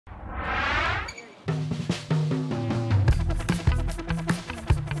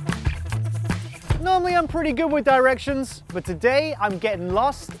Normally I'm pretty good with directions, but today I'm getting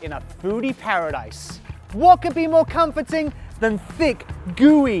lost in a foodie paradise. What could be more comforting than thick,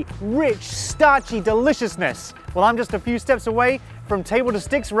 gooey, rich, starchy deliciousness? Well, I'm just a few steps away from Table to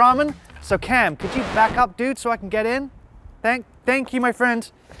Stix Ramen. So Cam, could you back up, dude, so I can get in? Thank you, my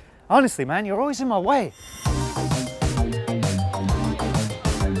friend. Honestly, man, you're always in my way.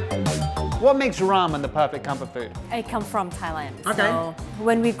 What makes ramen the perfect comfort food? I come from Thailand. Okay. So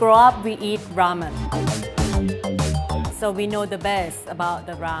when we grow up, we eat ramen. So we know the best about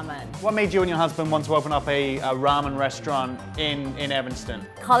the ramen. What made you and your husband want to open up a ramen restaurant in Evanston?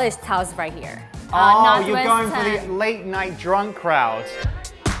 College town's right here. Oh, you're going for the late night drunk crowd.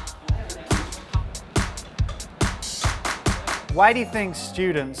 Why do you think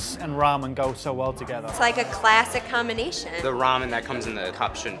students and ramen go so well together? It's like a classic combination. The ramen that comes in the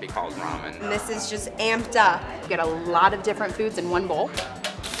cup shouldn't be called ramen. And this is just amped up. You get a lot of different foods in one bowl.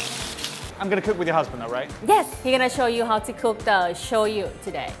 I'm gonna cook with your husband though, right? Yes, he's gonna show you how to cook the shoyu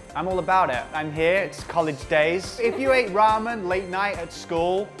today. I'm all about it. I'm here, it's college days. If you ate ramen late night at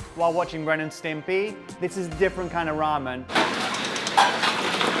school while watching Ren and Stimpy, this is a different kind of ramen.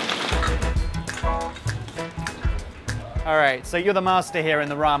 All right, so you're the master here in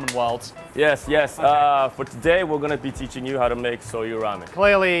the ramen world. Yes. For today, we're gonna be teaching you how to make soyu ramen.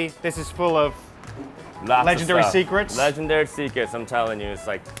 Clearly, this is full of Lots legendary of stuff. secrets. Legendary secrets, I'm telling you. It's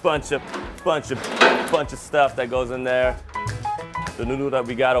like bunch of stuff that goes in there. The noodle that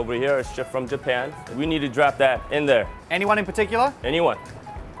we got over here is shipped from Japan. We need to drop that in there. Anyone in particular? Anyone.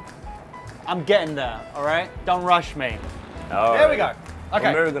 I'm getting there, all right? Don't rush me. All There right. we go.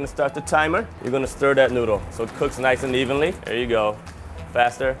 Okay. We're gonna start the timer. You're gonna stir that noodle so it cooks nice and evenly. There you go.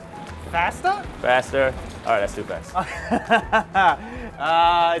 Faster. Faster? Faster. All right, that's too fast.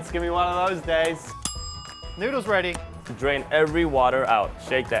 It's gonna be one of those days. Noodles ready. Drain every water out.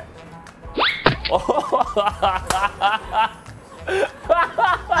 Shake that.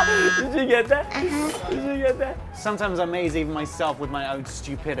 Did you get that? Did you get that? Sometimes I amaze even myself with my own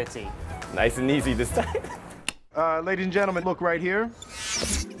stupidity. Nice and easy this time. Ladies and gentlemen, look right here.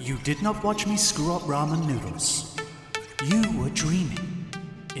 You did not watch me screw up ramen noodles. You were dreaming.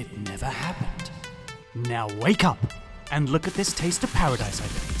 It never happened. Now wake up and look at this taste of paradise I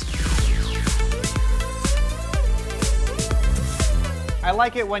baked. I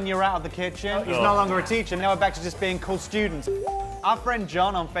like it when you're out of the kitchen. He's no longer a teacher. Now we're back to just being cool students. Our friend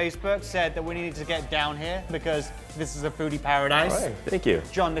John on Facebook said that we needed to get down here because this is a foodie paradise. All right, thank you.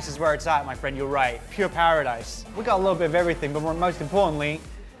 John, this is where it's at, my friend. You're right. Pure paradise. We got a little bit of everything, but most importantly,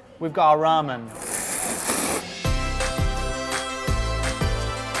 we've got our ramen.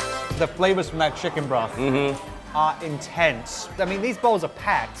 The flavors from that chicken broth are intense. I mean, these bowls are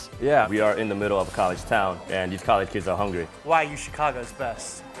packed. Yeah, we are in the middle of a college town, and these college kids are hungry. Why are you Chicago's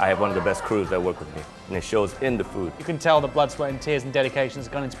best? I have one of the best crews that work with me, and it shows in the food. You can tell the blood, sweat, and tears and dedication has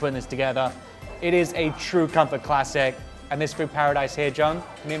gone into putting this together. It is a true comfort classic. And this food paradise here, John,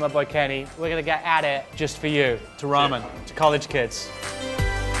 me and my boy Kenny, we're gonna get at it just for you, to ramen, to college kids.